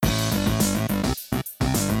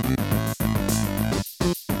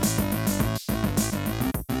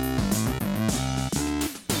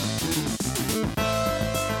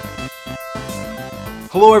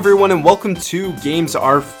Hello everyone and welcome to Games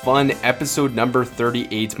Are Fun, episode number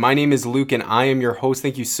 38. My name is Luke and I am your host.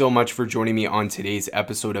 Thank you so much for joining me on today's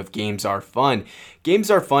episode of Games Are Fun.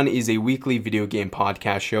 Games Are Fun is a weekly video game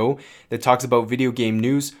podcast show that talks about video game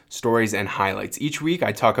news, stories, and highlights. Each week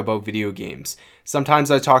I talk about video games.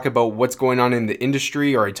 Sometimes I talk about what's going on in the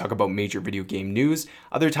industry or I talk about major video game news.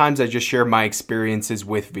 Other times I just share my experiences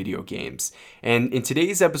with video games. And in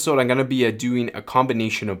today's episode, I'm going to be doing a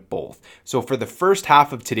combination of both. So for the first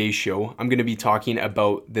half of today's show, I'm going to be talking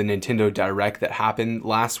about the Nintendo Direct that happened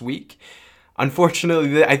last week.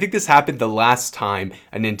 Unfortunately, I think this happened the last time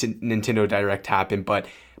a Nintendo Direct happened, but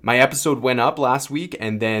my episode went up last week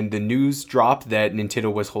and then the news dropped that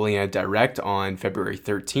Nintendo was holding a Direct on February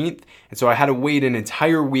 13th. And so I had to wait an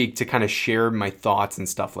entire week to kind of share my thoughts and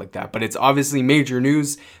stuff like that. But it's obviously major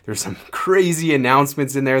news. There's some crazy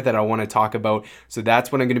announcements in there that I want to talk about. So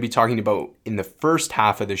that's what I'm going to be talking about in the first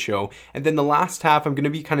half of the show. And then the last half, I'm going to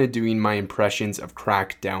be kind of doing my impressions of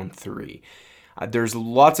Crackdown 3. There's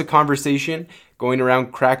lots of conversation going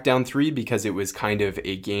around Crackdown 3 because it was kind of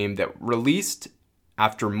a game that released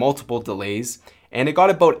after multiple delays, and it got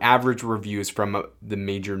about average reviews from the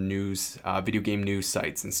major news, video game news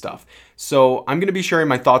sites and stuff. So I'm going to be sharing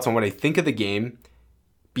my thoughts on what I think of the game,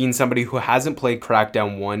 being somebody who hasn't played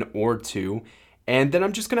Crackdown 1 or 2, and then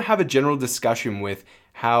I'm just going to have a general discussion with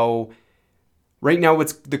how right now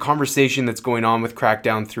what's the conversation that's going on with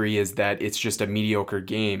Crackdown 3 is that it's just a mediocre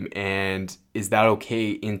game, and is that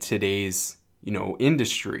okay in today's,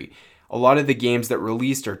 industry? A lot of the games that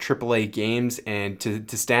released are AAA games, and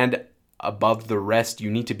to stand above the rest,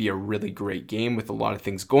 you need to be a really great game with a lot of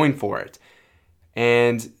things going for it.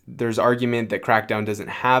 And there's argument that Crackdown doesn't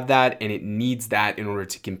have that, and it needs that in order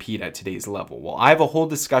to compete at today's level. Well, I have a whole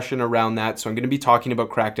discussion around that, so I'm going to be talking about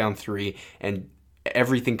Crackdown 3 and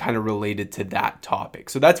everything kind of related to that topic.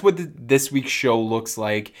 So that's what this week's show looks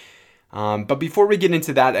like. But before we get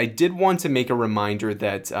into that, I did want to make a reminder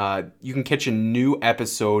that you can catch a new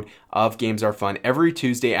episode of Games Are Fun every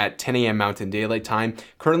Tuesday at 10 a.m. Mountain Daylight Time.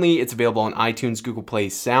 Currently, it's available on iTunes, Google Play,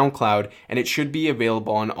 SoundCloud, and it should be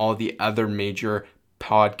available on all the other major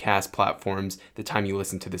podcast platforms the time you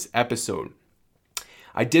listen to this episode.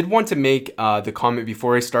 I did want to make the comment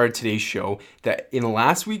before I started today's show that in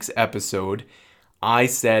last week's episode, I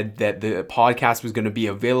said that the podcast was going to be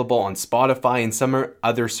available on Spotify and some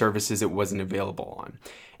other services it wasn't available on.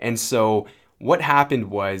 And so what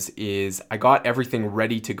happened is I got everything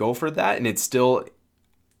ready to go for that. And it's still,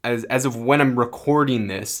 as of when I'm recording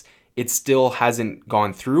this, it still hasn't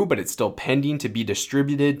gone through, but it's still pending to be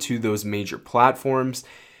distributed to those major platforms.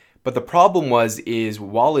 But the problem is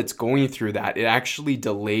while it's going through that, it actually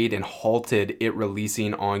delayed and halted it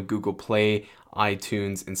releasing on Google Play,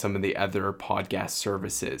 iTunes, and some of the other podcast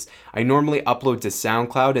services. I normally upload to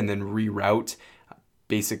SoundCloud and then reroute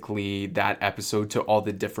basically that episode to all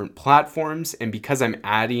the different platforms. And because I'm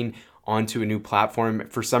adding onto a new platform,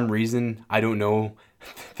 for some reason, I don't know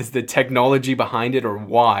the technology behind it or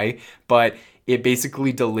why, but it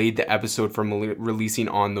basically delayed the episode from releasing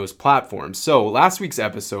on those platforms. So last week's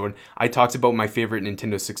episode, I talked about my favorite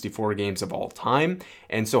Nintendo 64 games of all time.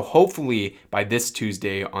 And so hopefully by this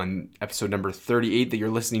Tuesday on episode number 38 that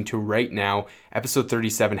you're listening to right now, episode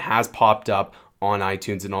 37 has popped up on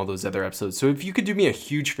iTunes and all those other episodes. So if you could do me a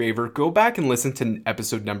huge favor, go back and listen to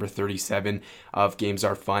episode number 37 of Games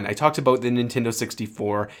Are Fun. I talked about the Nintendo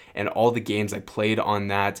 64 and all the games I played on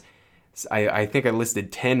that. I think I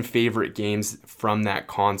listed 10 favorite games from that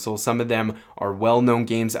console. Some of them are well-known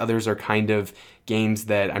games. Others are kind of games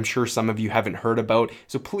that I'm sure some of you haven't heard about.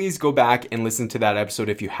 So please go back and listen to that episode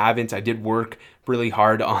if you haven't. I did work really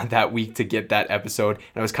hard on that week to get that episode,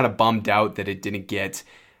 and I was kind of bummed out that it didn't get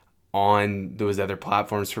on those other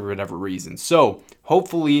platforms for whatever reason. So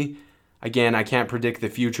hopefully, again, I can't predict the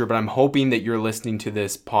future, but I'm hoping that you're listening to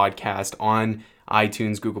this podcast on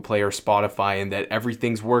iTunes, Google Play, or Spotify, and that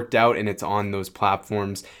everything's worked out and it's on those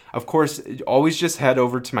platforms. Of course, always just head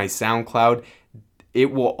over to my SoundCloud.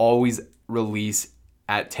 It will always release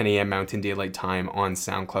at 10 a.m. Mountain Daylight Time on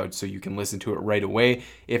SoundCloud, so you can listen to it right away.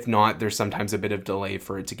 If not, there's sometimes a bit of delay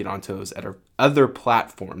for it to get onto those other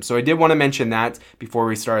platforms. So I did want to mention that before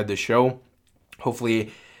we started the show.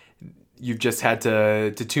 Hopefully, you've just had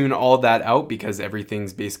to tune all that out because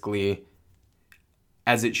everything's basically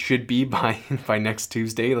as it should be by next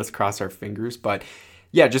Tuesday. Let's cross our fingers. But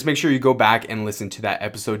yeah, just make sure you go back and listen to that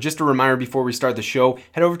episode. Just a reminder before we start the show,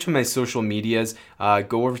 head over to my social medias.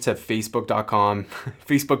 Go over to facebook.com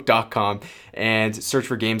and search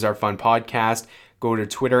for Games Are Fun Podcast. Go to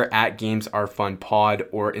Twitter at Games Are Fun Pod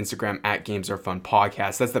or Instagram at Games Are Fun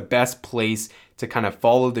Podcast. That's the best place to kind of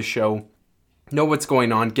follow the show, know what's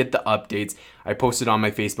going on, get the updates. I posted on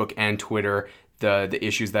my Facebook and Twitter the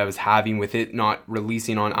issues that I was having with it not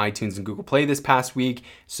releasing on iTunes and Google Play this past week.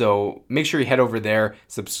 So make sure you head over there,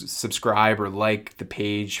 subscribe or like the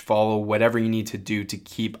page, follow, whatever you need to do to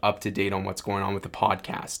keep up to date on what's going on with the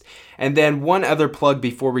podcast. And then one other plug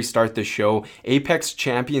before we start the show, Apex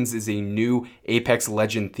Champions is a new Apex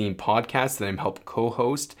Legend themed podcast that I'm helping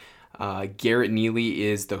co-host. Garrett Neely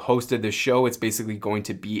is the host of the show. It's basically going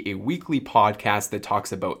to be a weekly podcast that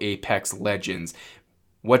talks about Apex Legends,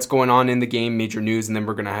 what's going on in the game, major news, and then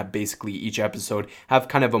we're going to have basically each episode have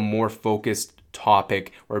kind of a more focused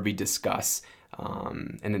topic where we discuss,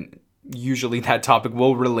 and usually that topic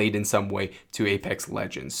will relate in some way to Apex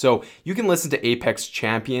Legends. So you can listen to Apex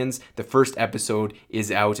Champions. The first episode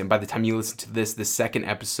is out, and by the time you listen to this, the second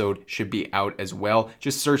episode should be out as well.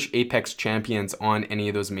 Just search Apex Champions on any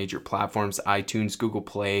of those major platforms, iTunes, Google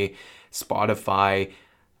Play, Spotify,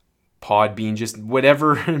 Podbean, just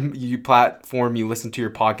whatever platform you listen to your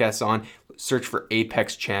podcasts on, search for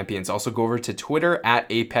Apex Champions. Also go over to Twitter at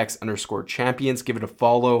Apex_champions, give it a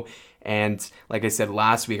follow. And like I said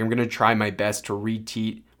last week, I'm going to try my best to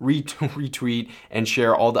retweet and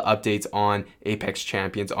share all the updates on Apex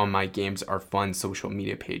Champions on my Games Are Fun social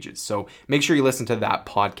media pages. So make sure you listen to that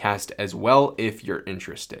podcast as well if you're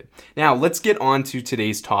interested. Now let's get on to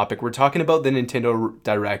today's topic. We're talking about the Nintendo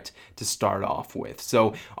Direct to start off with.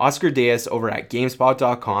 So Oscar Diaz over at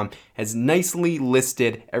GameSpot.com has nicely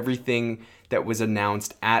listed everything that was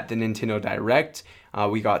announced at the Nintendo Direct.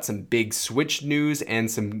 We got some big Switch news and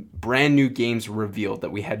some brand new games revealed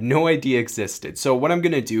that we had no idea existed. So what I'm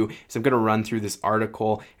going to do is I'm going to run through this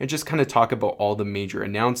article and just kind of talk about all the major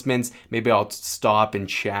announcements. Maybe I'll stop and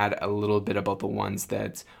chat a little bit about the ones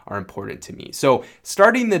that are important to me. So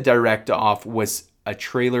starting the Direct off was a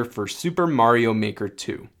trailer for Super Mario Maker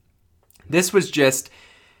 2. This was just,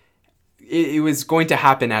 it was going to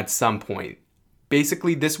happen at some point.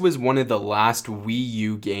 Basically, this was one of the last Wii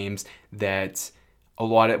U games that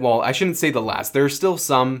I shouldn't say the last. There are still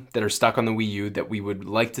some that are stuck on the Wii U that we would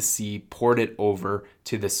like to see ported over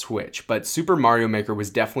to the Switch. But Super Mario Maker was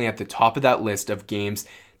definitely at the top of that list of games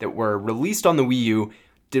that were released on the Wii U,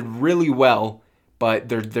 did really well, but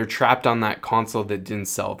they're trapped on that console that didn't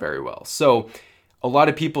sell very well. So a lot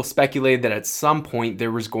of people speculated that at some point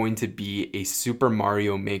there was going to be a Super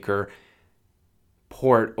Mario Maker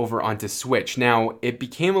port over onto Switch. Now, it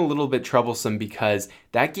became a little bit troublesome because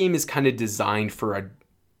that game is kind of designed for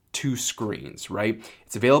two screens, right?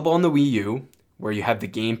 It's available on the Wii U, where you have the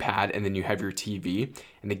gamepad and then you have your TV.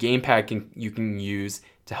 And the gamepad you can use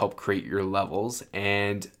to help create your levels.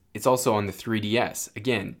 And it's also on the 3DS.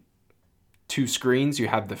 Again, two screens. You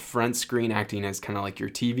have the front screen acting as kind of like your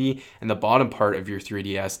TV and the bottom part of your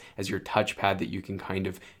 3DS as your touchpad that you can kind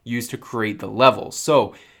of use to create the levels.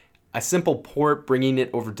 So a simple port, bringing it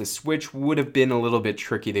over to Switch, would have been a little bit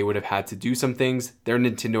tricky. They would have had to do some things. They're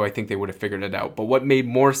Nintendo, I think they would have figured it out. But what made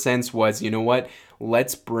more sense was, you know what?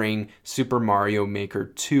 Let's bring Super Mario Maker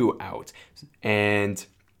 2 out. And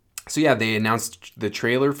so yeah, they announced the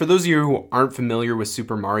trailer. For those of you who aren't familiar with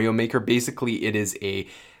Super Mario Maker, basically it is a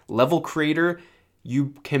level creator.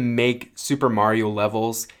 You can make Super Mario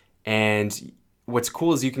levels, and what's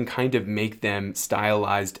cool is you can kind of make them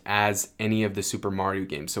stylized as any of the Super Mario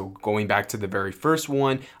games. So going back to the very first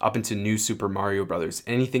one up into New Super Mario Brothers,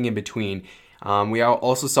 anything in between. We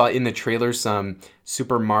also saw in the trailer some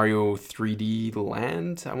Super Mario 3D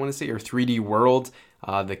Land, I want to say, or 3D World,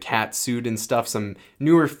 the cat suit and stuff, some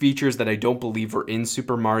newer features that I don't believe were in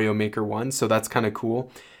Super Mario Maker 1. So that's kind of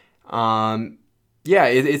cool. Yeah,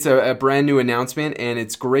 it's a brand new announcement, and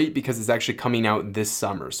it's great because it's actually coming out this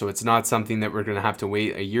summer. So it's not something that we're going to have to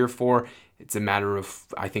wait a year for. It's a matter of,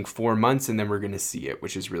 I think, 4 months, and then we're going to see it,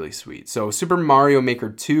 which is really sweet. So Super Mario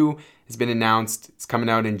Maker 2 has been announced. It's coming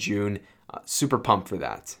out in June. Super pumped for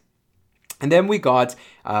that. And then we got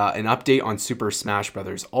an update on Super Smash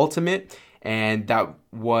Bros. Ultimate, and that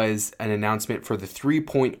was an announcement for the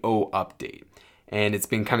 3.0 update. And it's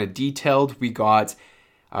been kind of detailed. We got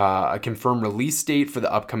a confirmed release date for the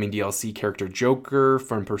upcoming DLC character Joker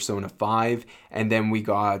from Persona 5. And then we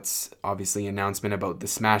got, obviously, an announcement about the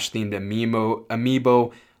Smash-themed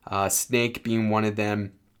amiibo, Snake being one of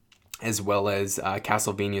them, as well as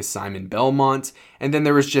Castlevania Simon Belmont. And then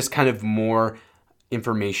there was just kind of more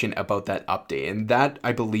information about that update. And that,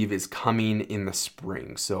 I believe, is coming in the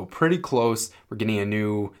spring. So pretty close. We're getting a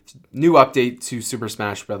new update to Super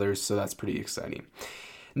Smash Bros., so that's pretty exciting.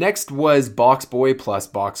 Next was Box Boy plus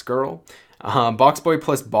Box Girl. Box Boy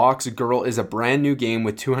plus Box Girl is a brand new game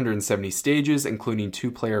with 270 stages, including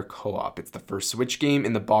 2-player co-op. It's the first Switch game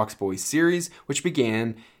in the Box Boy series, which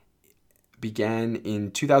began began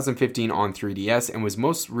in 2015 on 3DS and was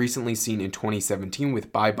most recently seen in 2017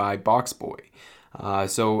 with Bye Bye Box Boy.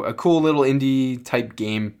 So a cool little indie type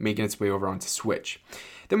game making its way over onto Switch.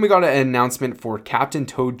 Then we got an announcement for Captain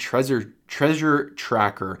Toad Treasure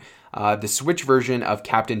Tracker. The Switch version of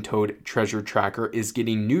Captain Toad Treasure Tracker is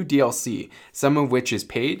getting new DLC, some of which is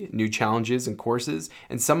paid, new challenges and courses,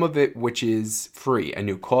 and some of it which is free, a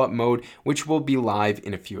new co-op mode, which will be live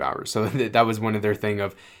in a few hours. So that was one of their thing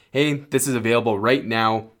of, hey, this is available right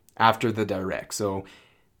now after the Direct. So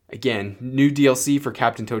again, new DLC for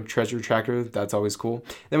Captain Toad Treasure Tracker. That's always cool.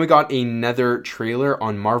 Then we got another trailer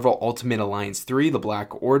on Marvel Ultimate Alliance 3, The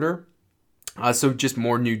Black Order. So just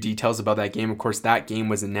more new details about that game. Of course, that game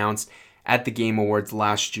was announced at the Game Awards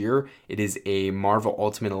last year. It is a Marvel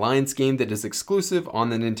Ultimate Alliance game that is exclusive on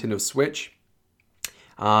the Nintendo Switch.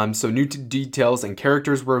 So new details and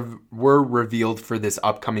characters were revealed for this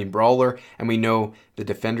upcoming brawler, and we know the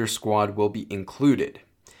Defender Squad will be included.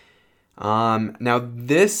 Now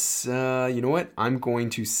this, you know what? I'm going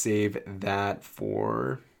to save that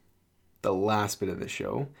for the last bit of the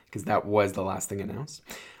show, because that was the last thing announced.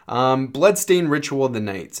 Bloodstained Ritual of the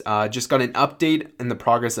Night. Just got an update in the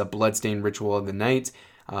progress of Bloodstained Ritual of the Night,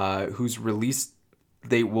 whose release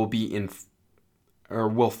date will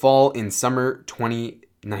fall in summer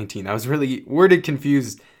 2019. I was really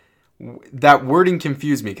confused. That wording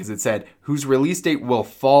confused me because it said whose release date will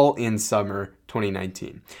fall in summer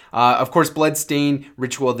 2019. Of course, Bloodstained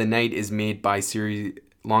Ritual of the Night is made by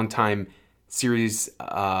longtime series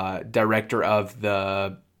director of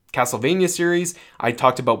the Castlevania series. I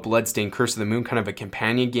talked about Bloodstained Curse of the Moon, kind of a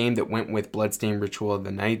companion game that went with Bloodstained Ritual of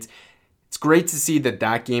the Night. It's great to see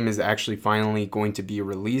that game is actually finally going to be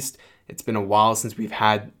released. It's been a while since we've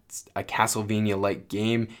had a Castlevania-like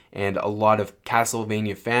game, and a lot of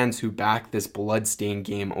Castlevania fans who back this Bloodstained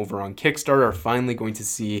game over on Kickstarter are finally going to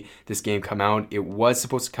see this game come out. It was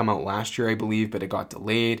supposed to come out last year, I believe, but it got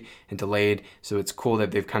delayed, so it's cool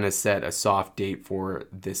that they've kind of set a soft date for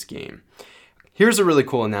this game. Here's a really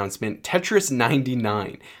cool announcement. Tetris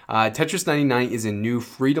 99. Tetris 99 is a new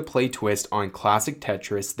free-to-play twist on classic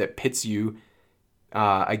Tetris that pits you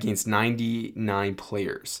against 99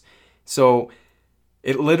 players. So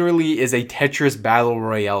it literally is a Tetris Battle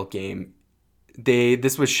Royale game.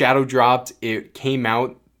 This was shadow dropped. It came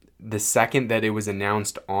out the second that it was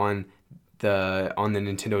announced on the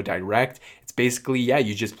Nintendo Direct. It's basically,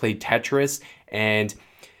 you just play Tetris, and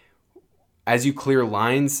as you clear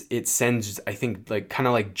lines, it sends, I think, kind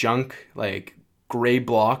of like junk, like gray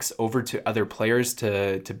blocks over to other players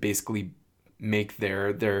to basically make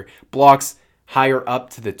their blocks higher up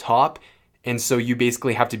to the top. And so you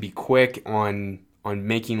basically have to be quick on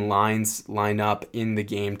making lines line up in the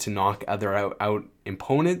game to knock other out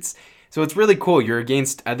opponents. So it's really cool. You're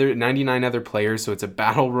against 99 other players, so it's a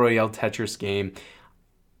battle royale Tetris game.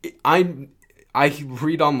 I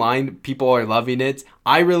read online, people are loving it.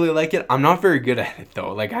 I really like it. I'm not very good at it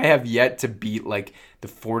though. I have yet to beat the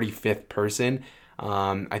 45th person.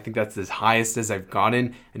 I think that's as highest as I've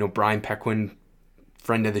gotten. I know Brian Pequin,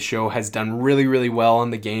 friend of the show, has done really, really well on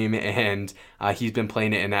the game, and he's been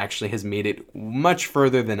playing it and actually has made it much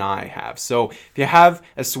further than I have. So if you have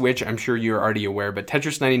a Switch, I'm sure you're already aware, but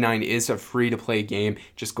Tetris 99 is a free-to-play game.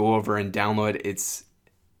 Just go over and download it.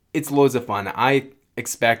 It's loads of fun. I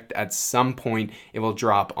expect at some point it will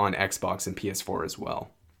drop on Xbox and PS4 as well.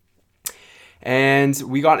 And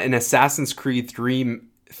we got an Assassin's Creed 3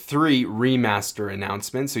 remaster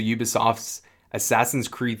announcement. So Ubisoft's Assassin's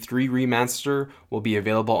Creed 3 Remaster will be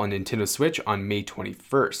available on Nintendo Switch on May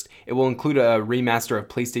 21st. It will include a remaster of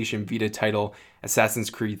PlayStation Vita title Assassin's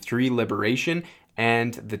Creed 3 Liberation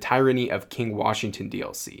and the Tyranny of King Washington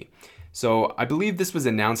DLC. So I believe this was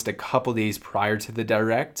announced a couple days prior to the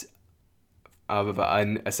Direct of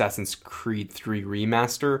an Assassin's Creed 3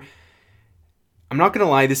 Remaster. I'm not going to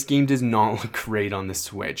lie, this game does not look great on the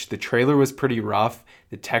Switch. The trailer was pretty rough.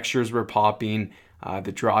 The textures were popping.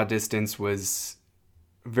 The draw distance was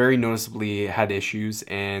very noticeably had issues.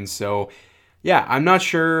 And so, I'm not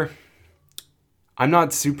sure. I'm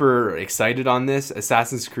not super excited on this.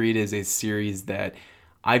 Assassin's Creed is a series that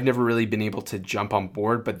I've never really been able to jump on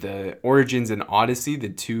board. But the Origins and Odyssey, the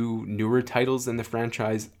two newer titles in the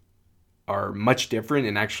franchise, are much different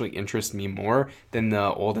and actually interest me more than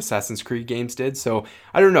the old Assassin's Creed games did. So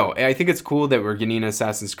I don't know. I think it's cool that we're getting an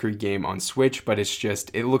Assassin's Creed game on Switch, but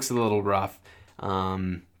it looks a little rough.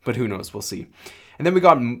 But who knows? We'll see. And then we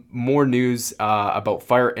got more news about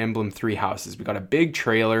Fire Emblem Three Houses. We got a big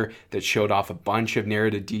trailer that showed off a bunch of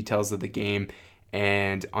narrative details of the game.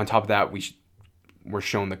 And on top of that, we're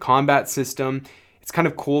shown the combat system. It's kind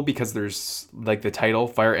of cool because there's, like the title,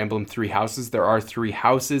 Fire Emblem Three Houses. There are 3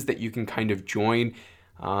 houses that you can kind of join.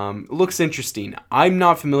 Looks interesting. I'm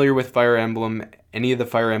not familiar with Fire Emblem, any of the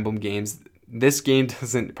Fire Emblem games. This game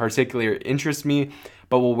doesn't particularly interest me,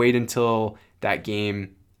 but we'll wait until that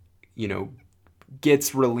game,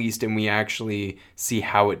 gets released and we actually see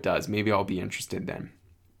how it does. Maybe I'll be interested then.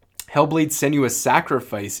 Hellblade: Senua's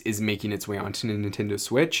Sacrifice is making its way onto Nintendo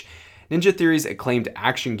Switch. Ninja Theory's acclaimed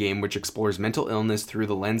action game, which explores mental illness through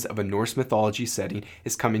the lens of a Norse mythology setting,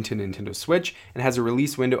 is coming to Nintendo Switch and has a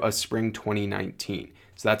release window of spring 2019.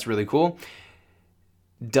 So that's really cool.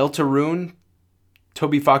 Deltarune,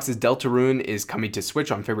 Toby Fox's Deltarune is coming to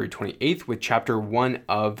Switch on February 28th, with Chapter 1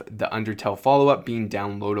 of the Undertale follow-up being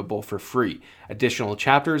downloadable for free. Additional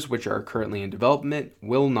chapters, which are currently in development,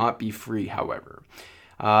 will not be free, however.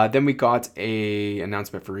 Then we got an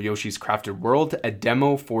announcement for Yoshi's Crafted World. A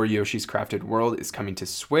demo for Yoshi's Crafted World is coming to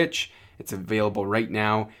Switch. It's available right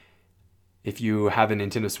now. If you have a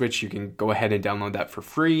Nintendo Switch, you can go ahead and download that for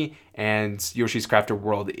free. And Yoshi's Crafted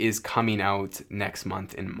World is coming out next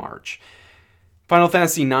month in March. Final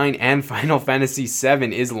Fantasy IX and Final Fantasy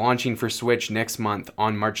VII is launching for Switch next month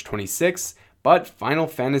on March 26th, but Final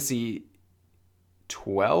Fantasy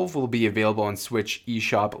 12 will be available on Switch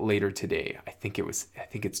eShop later today. I think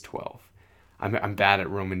it's 12. I'm bad at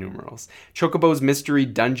Roman numerals. Chocobo's Mystery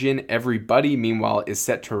Dungeon Everybody, meanwhile, is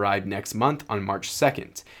set to arrive next month on March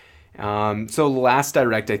 2nd. So last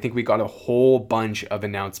Direct, I think we got a whole bunch of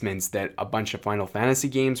announcements that a bunch of Final Fantasy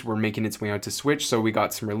games were making its way out to Switch. So we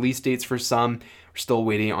got some release dates for some. We're still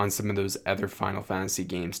waiting on some of those other Final Fantasy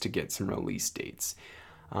games to get some release dates.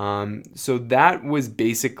 So that was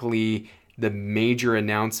basically the major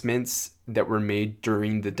announcements that were made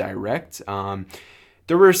during the Direct.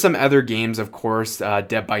 There were some other games, of course.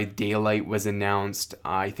 Dead by Daylight was announced.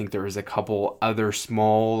 I think there was a couple other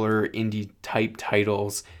smaller indie type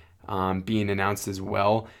titles being announced as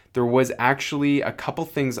well. There was actually a couple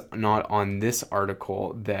things not on this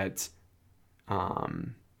article that,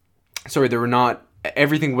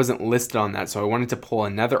 everything wasn't listed on that. So I wanted to pull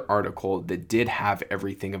another article that did have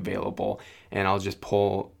everything available, and I'll just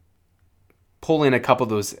pull in a couple of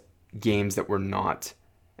those games that were not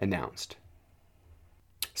announced.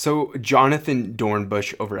 So Jonathan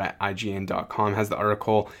Dornbush over at IGN.com has the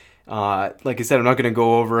article. Like I said, I'm not going to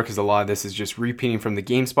go over because a lot of this is just repeating from the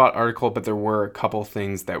GameSpot article, but there were a couple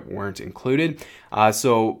things that weren't included.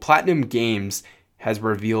 So Platinum Games has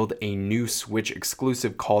revealed a new Switch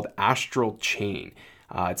exclusive called Astral Chain.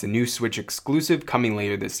 It's a new Switch exclusive coming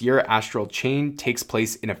later this year. Astral Chain takes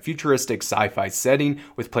place in a futuristic sci-fi setting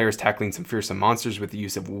with players tackling some fearsome monsters with the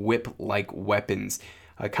use of whip-like weapons.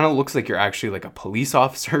 It kind of looks like you're actually like a police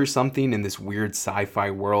officer or something in this weird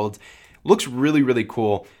sci-fi world. Looks really, really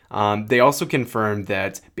cool. They also confirmed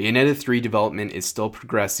that Bayonetta 3 development is still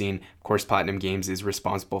progressing. Of course, Platinum Games is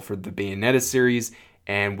responsible for the Bayonetta series,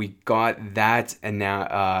 and we got that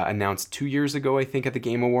announced 2 years ago, I think, at the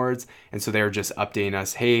Game Awards. And so they're just updating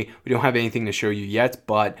us, hey, we don't have anything to show you yet,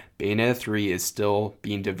 but Bayonetta 3 is still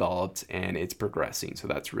being developed and it's progressing. So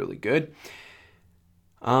that's really good.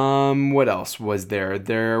 What else was there?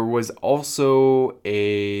 There was also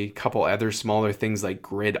a couple other smaller things like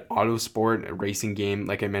Grid Autosport, a racing game,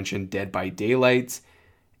 like I mentioned, Dead by Daylight,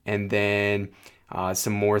 and then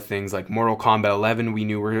some more things like Mortal Kombat 11. We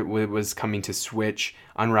knew it was coming to Switch.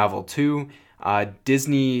 Unravel 2,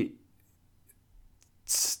 Disney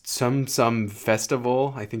some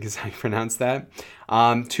festival, I think is how you pronounce that.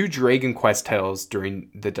 2 Dragon Quest titles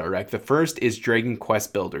during the Direct. The first is Dragon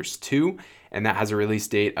Quest Builders 2, and that has a release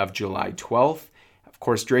date of July 12th. Of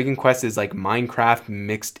course, Dragon Quest is like Minecraft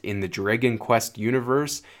mixed in the Dragon Quest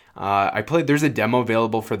universe. There's a demo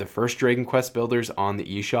available for the first Dragon Quest Builders on the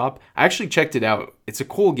eShop. I actually checked it out. It's a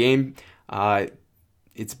cool game.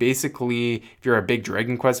 It's basically, if you're a big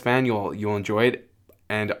Dragon Quest fan, you'll enjoy it.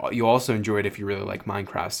 And you'll also enjoy it if you really like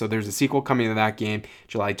Minecraft. So there's a sequel coming to that game,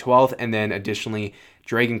 July 12th. And then additionally,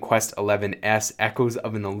 Dragon Quest XI S, Echoes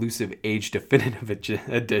of an Elusive Age Definitive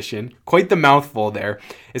Edition. Quite the mouthful there.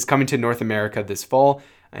 Is coming to North America this fall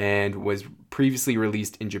and was previously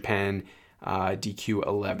released in Japan.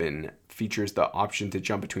 DQ11 features the option to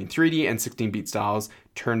jump between 3D and 16-bit styles,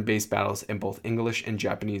 turn-based battles in both English and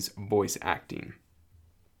Japanese voice acting.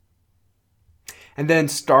 And then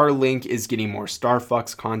Starlink is getting more Star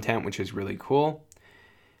Fox content, which is really cool.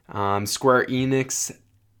 Square Enix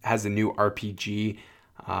has a new RPG.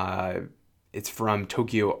 It's from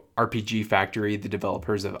Tokyo RPG Factory. The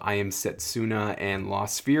developers of I Am Setsuna and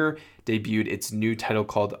Lost Sphere debuted its new title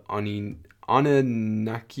called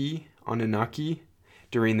Anunnaki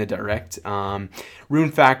during the Direct.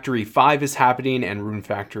 Rune Factory 5 is happening, and Rune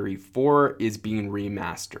Factory 4 is being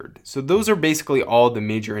remastered. So those are basically all the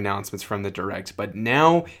major announcements from the Direct, but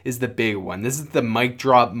now is the big one. This is the mic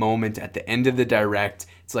drop moment at the end of the Direct.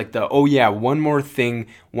 It's like oh yeah, one more thing,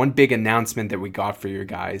 one big announcement that we got for you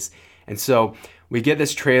guys. And so we get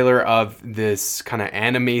this trailer of this kind of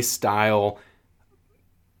anime style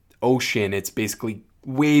ocean. It's basically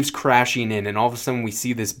waves crashing in, and all of a sudden we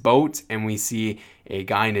see this boat and we see a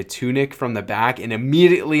guy in a tunic from the back, and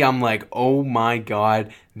immediately I'm like, oh my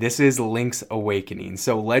god, this is Link's Awakening.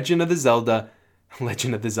 So The Legend of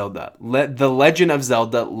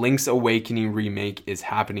Zelda Link's Awakening remake is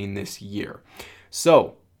happening this year.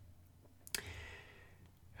 So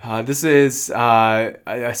this is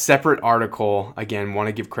a separate article. Again, want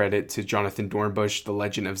to give credit to Jonathan Dornbush. The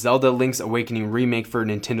Legend of Zelda Link's Awakening remake for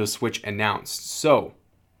Nintendo Switch announced. So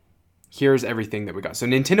here's everything that we got. So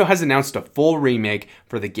Nintendo has announced a full remake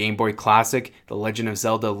for the Game Boy Classic, The Legend of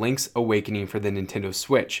Zelda Link's Awakening for the Nintendo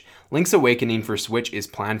Switch. Link's Awakening for Switch is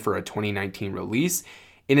planned for a 2019 release.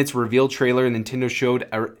 In its reveal trailer, Nintendo showed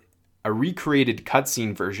a recreated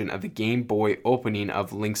cutscene version of the Game Boy opening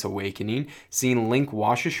of Link's Awakening, seeing Link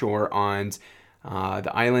wash ashore on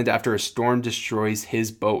the island after a storm destroys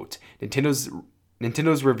his boat.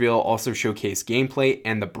 Nintendo's reveal also showcased gameplay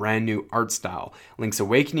and the brand new art style. Link's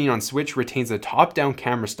Awakening on Switch retains a top-down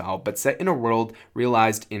camera style, but set in a world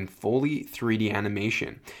realized in fully 3D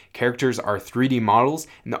animation. Characters are 3D models,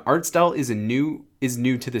 and the art style is new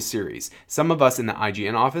to the series. Some of us in the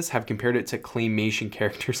IGN office have compared it to claymation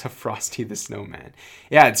characters of Frosty the Snowman.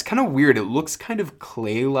 Yeah, it's kind of weird. It looks kind of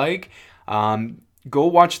clay-like. Go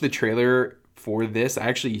watch the trailer for this. I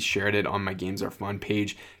actually shared it on my Games Are Fun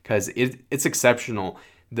page because it's exceptional.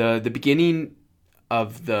 The beginning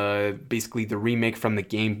of basically the remake from the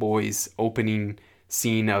Game Boy's opening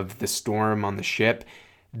scene of the storm on the ship,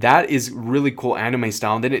 that is really cool anime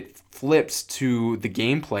style. And then it flips to the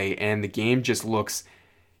gameplay, and the game just looks,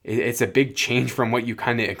 it's a big change from what you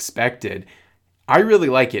kind of expected. I really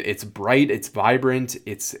like it. It's bright, it's vibrant,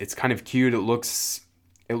 it's kind of cute. It looks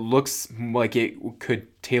like it could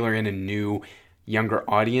tailor in a new, younger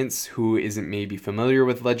audience who isn't maybe familiar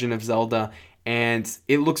with Legend of Zelda, and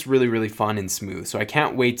it looks really, really fun and smooth. So I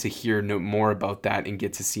can't wait to hear more about that and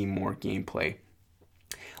get to see more gameplay.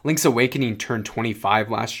 Link's Awakening turned 25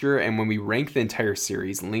 last year, and when we ranked the entire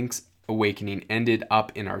series, Link's Awakening ended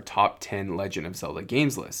up in our top 10 Legend of Zelda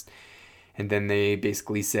games list. And then they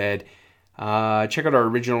basically said, check out our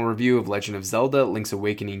original review of Legend of Zelda Link's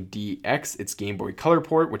Awakening DX, its Game Boy Color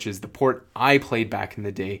port, which is the port I played back in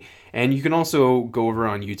the day. And you can also go over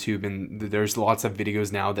on YouTube, and there's lots of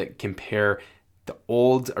videos now that compare the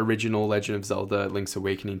old original Legend of Zelda Link's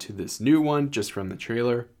Awakening to this new one, just from the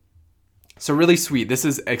trailer. So really sweet. This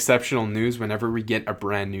is exceptional news whenever we get a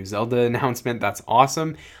brand new Zelda announcement. That's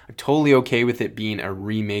awesome. I'm totally okay with it being a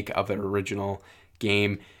remake of an original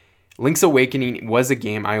game. Link's Awakening was a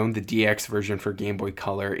game. I owned the DX version for Game Boy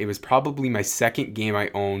Color. It was probably my second game I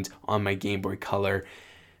owned on my Game Boy Color,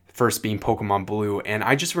 first being Pokemon Blue. And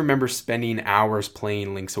I just remember spending hours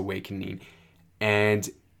playing Link's Awakening. And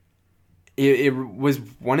it was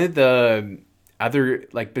one of the other,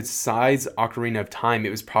 like, besides Ocarina of Time, it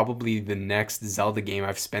was probably the next Zelda game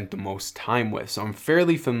I've spent the most time with. So I'm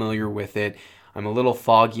fairly familiar with it. I'm a little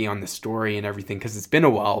foggy on the story and everything because it's been a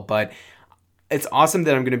while, but it's awesome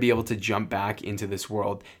that I'm going to be able to jump back into this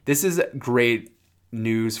world. This is great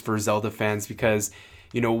news for Zelda fans because,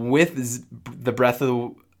 you know, with the Breath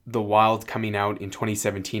of the Wild coming out in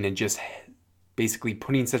 2017 and just basically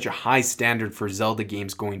putting such a high standard for Zelda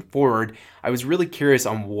games going forward, I was really curious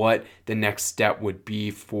on what the next step would be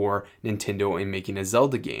for Nintendo in making a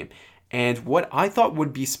Zelda game. And what I thought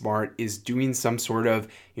would be smart is doing some sort of,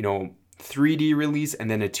 3D release and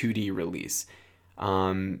then a 2D release.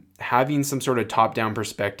 Having some sort of top-down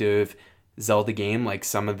perspective Zelda game, like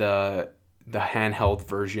some of the handheld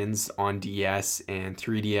versions on DS and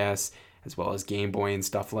 3DS, as well as Game Boy and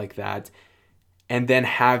stuff like that. And then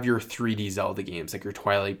have your 3D Zelda games, like your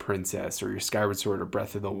Twilight Princess or your Skyward Sword or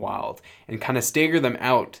Breath of the Wild, and kind of stagger them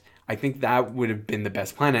out. I think that would have been the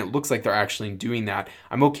best plan. And it looks like they're actually doing that.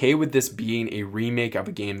 I'm okay with this being a remake of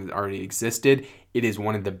a game that already existed. It is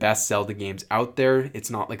one of the best Zelda games out there. It's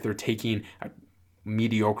not like they're taking a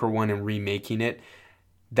mediocre one and remaking it.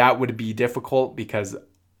 That would be difficult because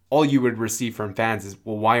all you would receive from fans is,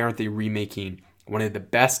 well, why aren't they remaking one of the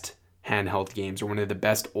best handheld games or one of the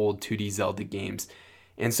best old 2D Zelda games?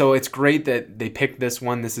 And so it's great that they picked this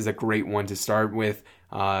one. This is a great one to start with,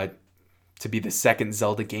 to be the second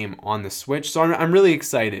Zelda game on the Switch. So I'm really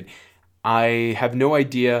excited. I have no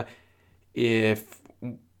idea if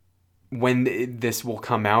when this will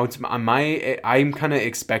come out. I'm kind of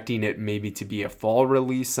expecting it maybe to be a fall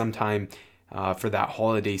release sometime for that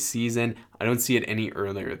holiday season. I don't see it any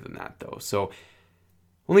earlier than that though. So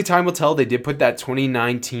only time will tell. They did put that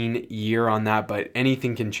 2019 year on that, but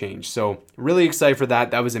anything can change. So really excited for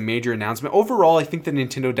that. That was a major announcement. Overall, I think the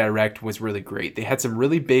Nintendo Direct was really great. They had some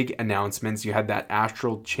really big announcements. You had that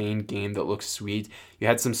Astral Chain game that looks sweet. You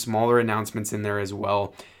had some smaller announcements in there as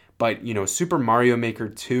well. But, Super Mario Maker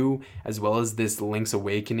 2, as well as this Link's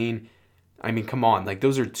Awakening. I mean, come on. Like,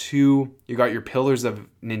 those are two, you got your pillars of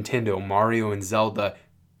Nintendo, Mario and Zelda,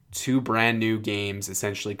 two brand new games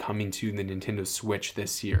essentially coming to the Nintendo Switch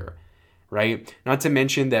this year, right? Not to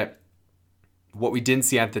mention that what we didn't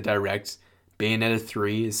see at the Direct, Bayonetta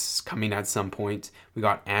 3 is coming at some point. We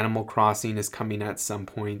got Animal Crossing is coming at some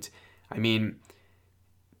point. I mean,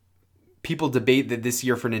 people debate that this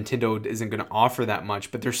year for Nintendo isn't going to offer that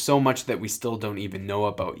much, but there's so much that we still don't even know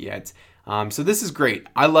about yet. So this is great.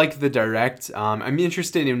 I like the Direct. I'm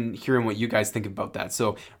interested in hearing what you guys think about that.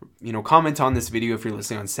 So, comment on this video if you're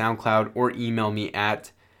listening on SoundCloud, or email me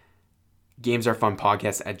at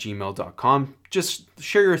gamesarefunpodcast@gmail.com. Just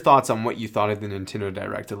share your thoughts on what you thought of the Nintendo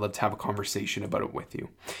Direct. I'd love to have a conversation about it with you.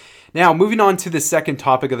 Now, moving on to the second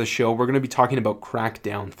topic of the show, we're going to be talking about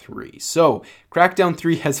Crackdown 3. So, Crackdown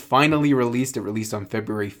 3 has finally released. It released on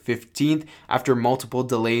February 15th after multiple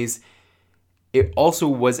delays. It also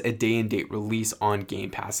was a day-and-date release on Game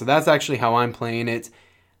Pass. So that's actually how I'm playing it.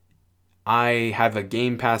 I have a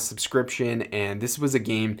Game Pass subscription, and this was a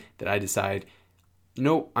game that I decided,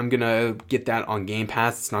 I'm going to get that on Game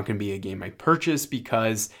Pass. It's not going to be a game I purchase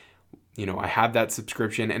because, I have that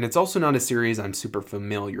subscription, and it's also not a series I'm super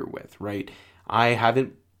familiar with, right? I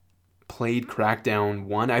haven't played Crackdown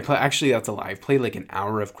 1. Actually, that's a lie. I've played like an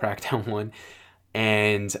hour of Crackdown 1,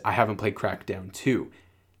 and I haven't played Crackdown 2.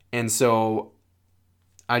 And so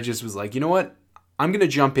I just was like, you know what? I'm going to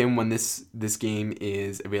jump in when this game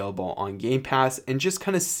is available on Game Pass and just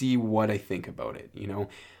kind of see what I think about it,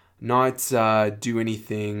 Not do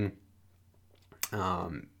anything,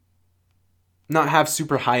 not have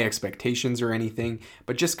super high expectations or anything,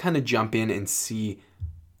 but just kind of jump in and see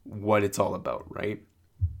what it's all about, right?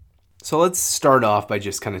 So let's start off by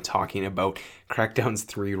just kind of talking about Crackdown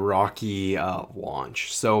 3 rocky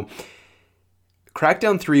launch. So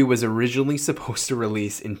Crackdown 3 was originally supposed to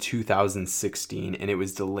release in 2016, and it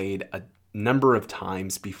was delayed a number of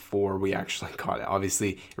times before we actually got it.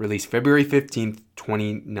 Obviously, it released February 15th,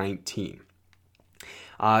 2019.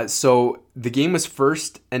 So the game was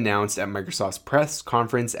first announced at Microsoft's press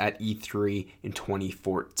conference at E3 in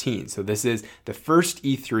 2014. So this is the first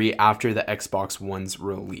E3 after the Xbox One's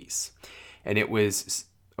release. And it was,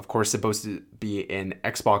 of course, supposed to be an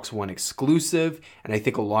Xbox One exclusive, and I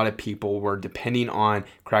think a lot of people were depending on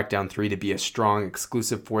Crackdown 3 to be a strong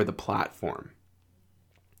exclusive for the platform.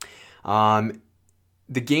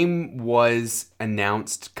 The game was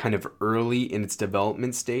announced kind of early in its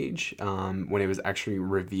development stage when it was actually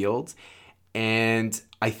revealed, and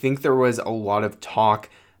I think there was a lot of talk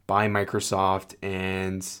by Microsoft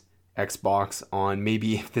and Xbox on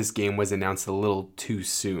maybe if this game was announced a little too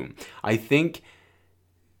soon. I think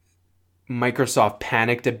Microsoft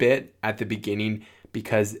panicked a bit at the beginning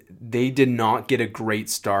because they did not get a great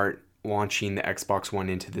start launching the Xbox One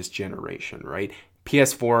into this generation, right?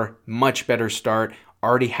 PS4, much better start,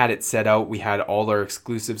 already had it set out. We had all our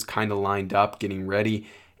exclusives kind of lined up, getting ready,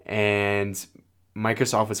 and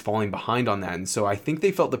Microsoft was falling behind on that. And so I think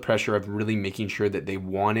they felt the pressure of really making sure that they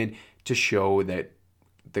wanted to show that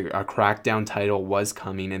a Crackdown title was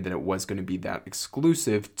coming and that it was going to be that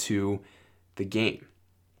exclusive to the game.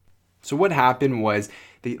 So what happened was,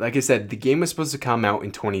 like I said, the game was supposed to come out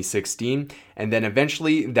in 2016, and then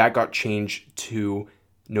eventually that got changed to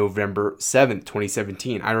November 7th,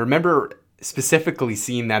 2017. I remember specifically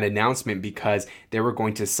seeing that announcement because they were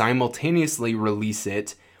going to simultaneously release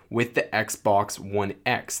it with the Xbox One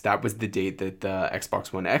X. That was the date that the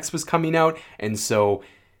Xbox One X was coming out, and so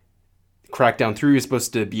Crackdown 3 was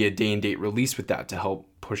supposed to be a day-and-date release with that to help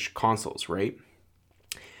push consoles, right?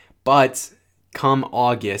 But come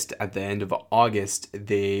August, at the end of August,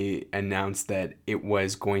 they announced that it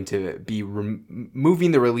was going to be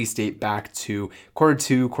moving the release date back to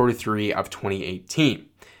quarter 3 of 2018.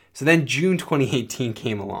 So then June 2018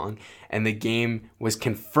 came along, and the game was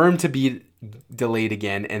confirmed to be delayed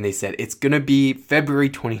again, and they said it's going to be February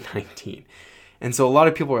 2019. And so a lot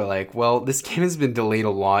of people are like, well, this game has been delayed a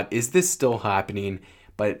lot. Is this still happening?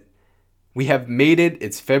 But we have made it.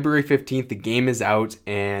 It's February 15th. The game is out,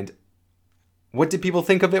 and what did people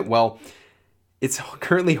think of it? Well, it's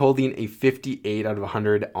currently holding a 58 out of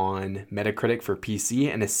 100 on Metacritic for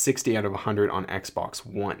PC and a 60 out of 100 on Xbox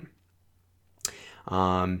One.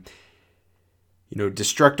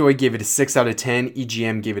 Destructoid gave it a 6 out of 10.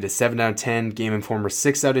 EGM gave it a 7 out of 10. Game Informer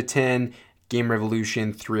 6 out of 10. Game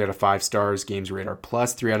Revolution 3 out of 5 stars. Games Radar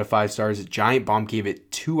Plus 3 out of 5 stars. Giant Bomb gave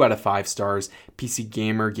it 2 out of 5 stars. PC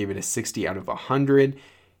Gamer gave it a 60 out of 100.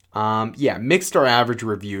 Mixed or average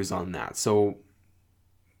reviews on that. So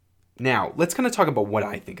now let's kind of talk about what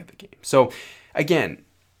I think of the game. So again,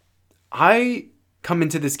 I come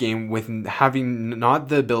into this game with having not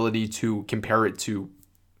the ability to compare it to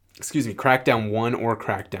Crackdown 1 or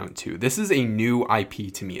Crackdown 2. This is a new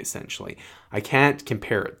IP to me, essentially. I can't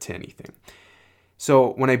compare it to anything.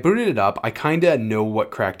 So when I booted it up, I kind of know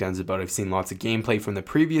what Crackdown's about. I've seen lots of gameplay from the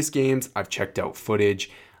previous games. I've checked out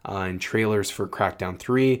footage and trailers for Crackdown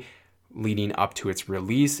 3 leading up to its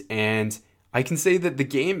release, and I can say that the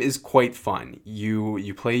game is quite fun.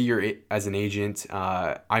 You play as an agent.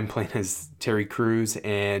 I'm playing as Terry Crews,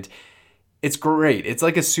 and it's great. It's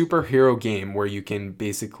like a superhero game where you can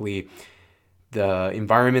basically, the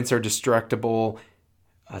environments are destructible,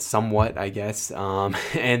 somewhat, I guess.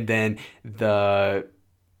 And then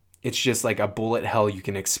it's just like a bullet hell. You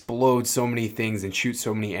can explode so many things and shoot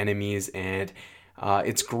so many enemies, and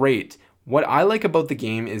it's great. What I like about the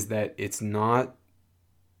game is that it's not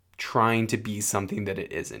trying to be something that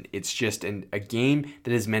it isn't. It's just a game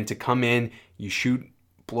that is meant to come in, you shoot,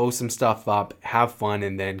 blow some stuff up, have fun,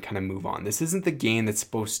 and then kind of move on. This isn't the game that's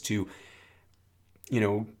supposed to,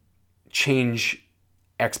 change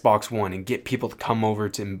Xbox One and get people to come over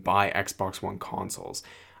to buy Xbox One consoles.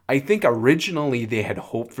 I think originally they had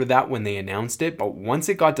hoped for that when they announced it, but once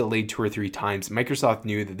it got delayed 2 or 3 times, Microsoft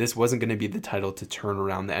knew that this wasn't going to be the title to turn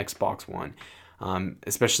around the Xbox One,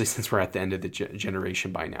 especially since we're at the end of the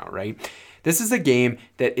generation by now, right? This is a game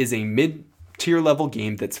that is a mid-tier level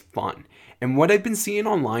game that's fun. And what I've been seeing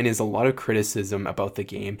online is a lot of criticism about the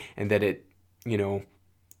game and that it,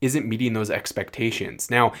 isn't meeting those expectations.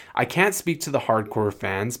 Now, I can't speak to the hardcore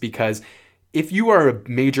fans because if you are a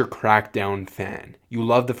major Crackdown fan, you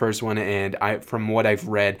love the first one, and from what I've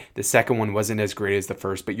read, the second one wasn't as great as the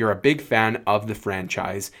first, but you're a big fan of the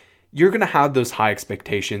franchise, you're going to have those high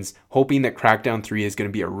expectations, hoping that Crackdown 3 is going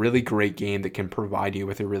to be a really great game that can provide you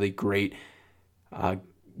with a really great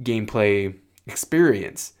gameplay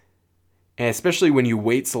experience. And especially when you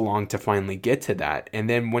wait so long to finally get to that. And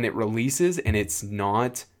then when it releases and it's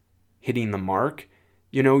not hitting the mark,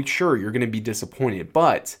 sure, you're going to be disappointed.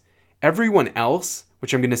 But everyone else,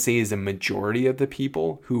 which I'm going to say is a majority of the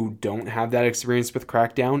people who don't have that experience with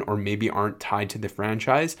Crackdown or maybe aren't tied to the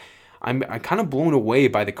franchise, I'm kind of blown away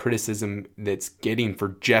by the criticism that's getting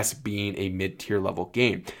for just being a mid-tier level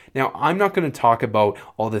game. Now, I'm not going to talk about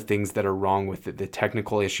all the things that are wrong with it, the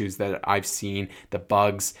technical issues that I've seen, the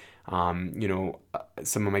bugs,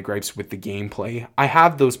 some of my gripes with the gameplay. I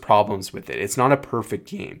have those problems with it. It's not a perfect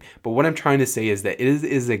game. But what I'm trying to say is that it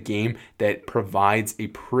is a game that provides a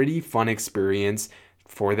pretty fun experience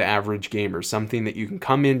for the average gamer, something that you can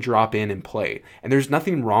come in, drop in, and play. And there's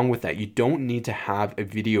nothing wrong with that. You don't need to have a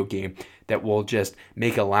video game that will just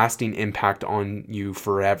make a lasting impact on you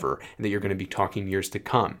forever and that you're going to be talking years to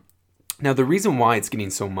come. Now, the reason why it's getting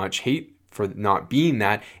so much hate for not being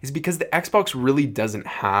that is because the Xbox really doesn't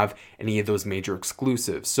have any of those major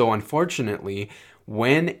exclusives. So unfortunately,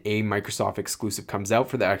 when a Microsoft exclusive comes out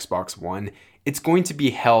for the Xbox One, it's going to be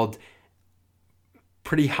held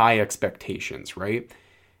pretty high expectations, right?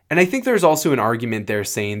 And I think there's also an argument there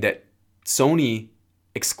saying that Sony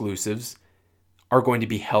exclusives are going to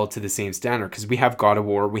be held to the same standard because we have God of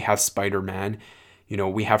War, we have Spider-Man,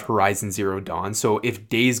 we have Horizon Zero Dawn. So if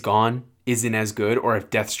Days Gone isn't as good, or if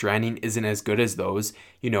Death Stranding isn't as good as those,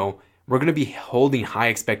 we're going to be holding high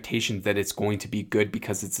expectations that it's going to be good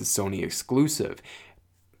because it's a Sony exclusive.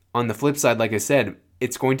 On the flip side, like I said,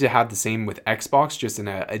 it's going to have the same with Xbox, just in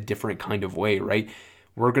a different kind of way, right?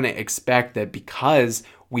 We're going to expect that because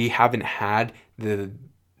we haven't had the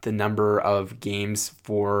number of games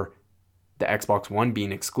for the Xbox One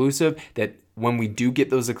being exclusive, that when we do get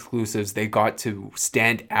those exclusives, they got to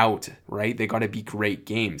stand out, right? They got to be great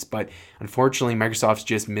games. But unfortunately, Microsoft's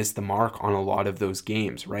just missed the mark on a lot of those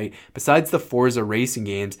games, right? Besides the Forza racing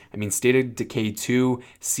games, State of Decay 2,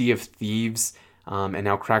 Sea of Thieves, and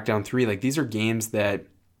now Crackdown 3, like these are games that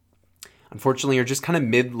unfortunately are just kind of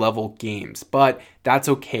mid-level games, but that's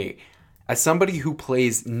okay. As somebody who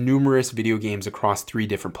plays numerous video games across 3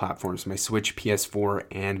 different platforms, my Switch, PS4,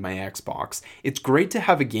 and my Xbox, it's great to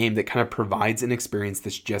have a game that kind of provides an experience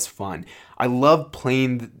that's just fun. I love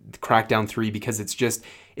playing Crackdown 3 because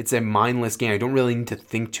it's a mindless game. I don't really need to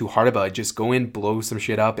think too hard about it. Just go in, blow some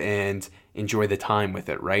shit up, and enjoy the time with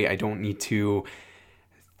it, right? I don't need to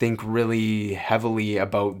think really heavily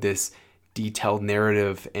about this detailed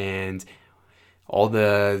narrative and all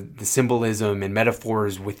the symbolism and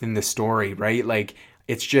metaphors within the story, right? Like,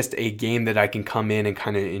 it's just a game that I can come in and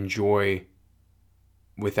kind of enjoy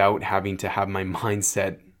without having to have my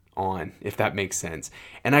mindset on, if that makes sense.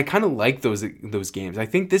 And I kind of like those games. I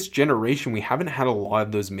think this generation, we haven't had a lot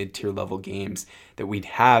of those mid-tier level games that we'd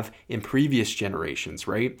have in previous generations,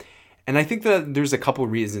 right? And I think that there's a couple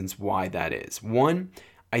reasons why that is. One,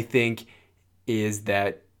 I think, is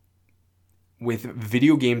that with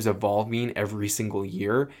video games evolving every single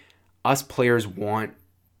year, us players want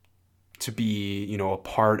to be, a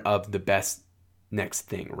part of the best next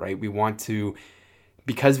thing, right? We want to,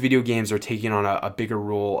 because video games are taking on a bigger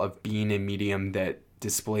role of being a medium that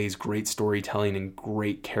displays great storytelling and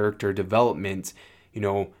great character development,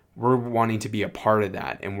 we're wanting to be a part of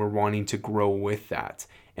that, and we're wanting to grow with that.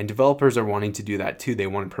 And developers are wanting to do that too. They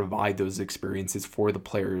want to provide those experiences for the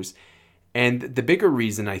players. And the bigger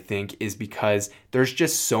reason, I think, is because there's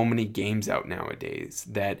just so many games out nowadays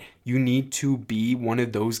that you need to be one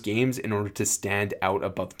of those games in order to stand out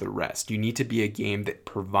above the rest. You need to be a game that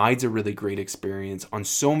provides a really great experience on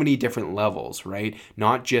so many different levels, right?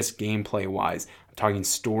 Not just gameplay-wise. I'm talking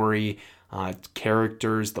story,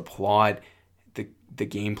 characters, the plot, the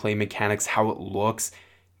gameplay mechanics, how it looks.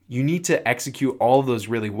 You need to execute all of those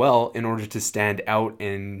really well in order to stand out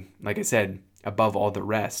and, like I said, above all the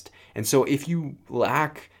rest. And so if you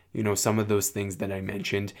lack, some of those things that I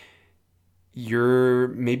mentioned, you're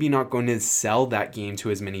maybe not going to sell that game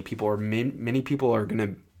to as many people, or many people are going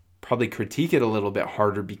to probably critique it a little bit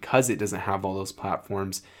harder because it doesn't have all those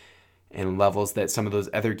platforms and levels that some of those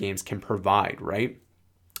other games can provide, right?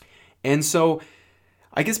 And so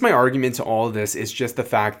I guess my argument to all of this is just the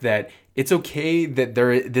fact that it's okay that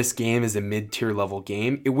this game is a mid-tier level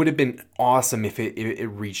game. It would have been awesome if it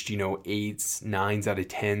reached, 8s, 9s out of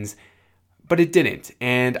 10s, but it didn't.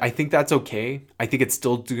 And I think that's okay. I think it's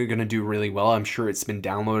still going to do really well. I'm sure it's been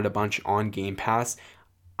downloaded a bunch on Game Pass.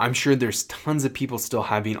 I'm sure there's tons of people still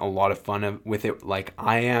having a lot of fun with it like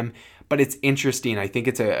I am, but it's interesting. I think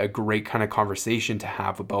it's a great kind of conversation to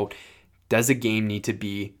have about, does a game need to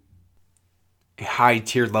be a high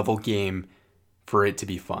tier level game for it to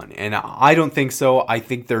be fun? And I don't think so. I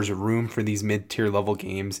think there's room for these mid tier level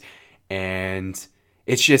games, and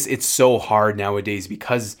it's so hard nowadays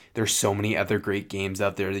because there's so many other great games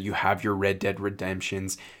out there. That you have your Red Dead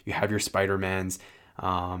Redemptions, you have your Spider-Mans.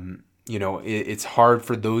 It's hard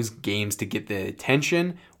for those games to get the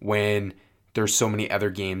attention when there's so many other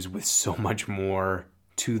games with so much more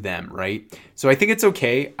to them, right? So I think it's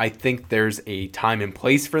okay. I think there's a time and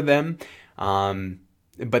place for them.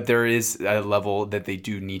 But there is a level that they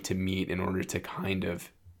do need to meet in order to kind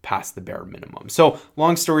of pass the bare minimum. So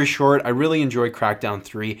long story short, I really enjoyed Crackdown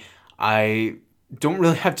 3. I don't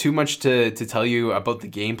really have too much to tell you about the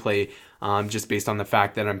gameplay, just based on the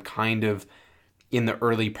fact that I'm kind of in the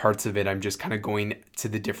early parts of it. I'm just kind of going to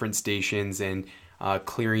the different stations and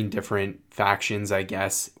clearing different factions, I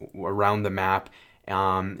guess, around the map.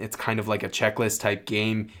 It's kind of like a checklist type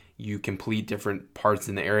game. You complete different parts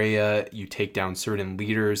in the area. You take down certain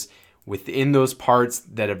leaders within those parts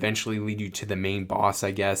that eventually lead you to the main boss,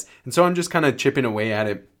 I guess. And so I'm just kind of chipping away at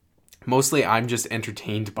it. Mostly I'm just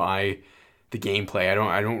entertained by the gameplay.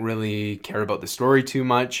 I don't really care about the story too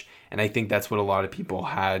much. And I think that's what a lot of people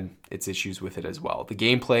had its issues with it as well. The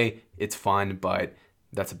gameplay, it's fun, but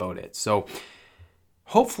that's about it. So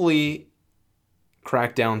hopefully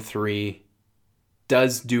Crackdown 3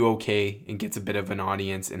 does do okay and gets a bit of an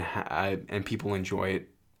audience, and people enjoy it.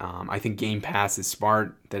 I think Game Pass is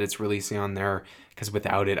smart that it's releasing on there, because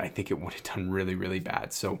without it, I think it would have done really, really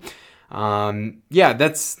bad. So,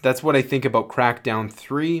 that's what I think about Crackdown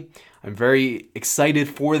 3. I'm very excited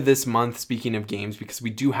for this month, speaking of games, because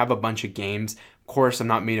we do have a bunch of games. Of course, I'm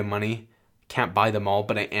not made of money. Can't buy them all,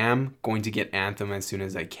 but I am going to get Anthem as soon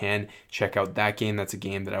as I can. Check out that game. That's a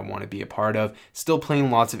game that I want to be a part of. Still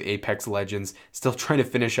playing lots of Apex Legends. Still trying to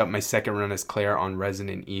finish up my second run as Claire on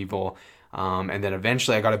Resident Evil. And then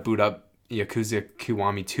eventually I got to boot up Yakuza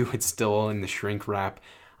Kiwami 2. It's still in the shrink wrap.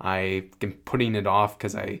 I've been putting it off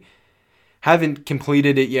because I haven't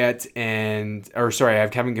completed it yet. I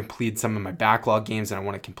haven't completed some of my backlog games, and I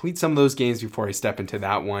want to complete some of those games before I step into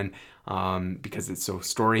that one, because it's so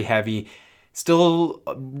story heavy. Still,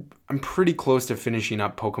 I'm pretty close to finishing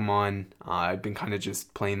up Pokemon. I've been kind of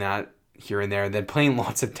just playing that here and there, and then playing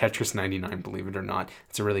lots of Tetris 99, believe it or not.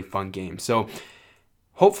 It's a really fun game. So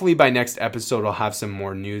hopefully by next episode, I'll have some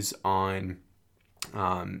more news on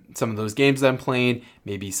some of those games that I'm playing,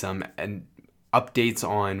 maybe some updates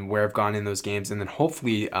on where I've gone in those games, and then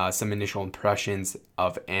hopefully some initial impressions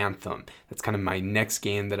of Anthem. That's kind of my next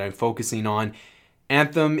game that I'm focusing on.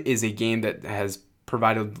 Anthem is a game that has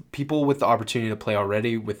provided people with the opportunity to play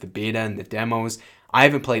already with the beta and the demos. I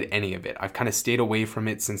haven't played any of it. I've kind of stayed away from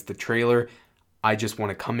it since the trailer. I just want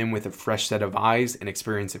to come in with a fresh set of eyes and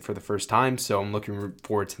experience it for the first time. So I'm looking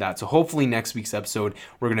forward to that. So hopefully next week's episode,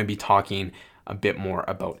 we're going to be talking a bit more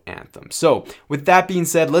about Anthem. So with that being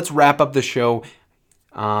said, let's wrap up the show.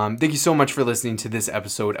 Thank you so much for listening to this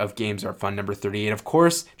episode of Games Are Fun number 38. Of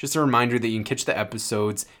course, just a reminder that you can catch the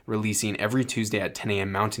episodes releasing every Tuesday at 10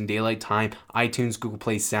 a.m. Mountain Daylight Time, iTunes, Google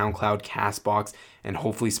Play, SoundCloud, CastBox, and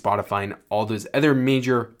hopefully Spotify and all those other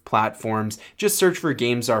major platforms. Just search for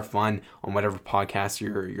Games Are Fun on whatever podcast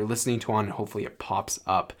you're listening to on, and hopefully it pops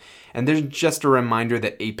up. And there's just a reminder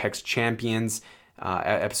that Apex Champions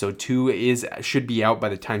episode 2 should be out by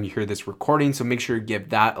the time you hear this recording, so make sure you give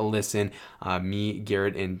that a listen. Me,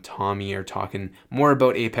 Garrett, and Tommy are talking more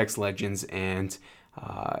about Apex Legends, and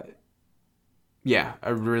I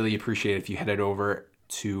really appreciate it if you headed over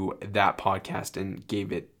to that podcast and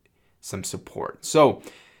gave it some support. So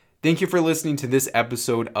thank you for listening to this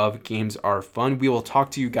episode of Games Are Fun. We will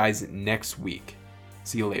talk to you guys next week.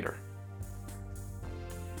 See you later.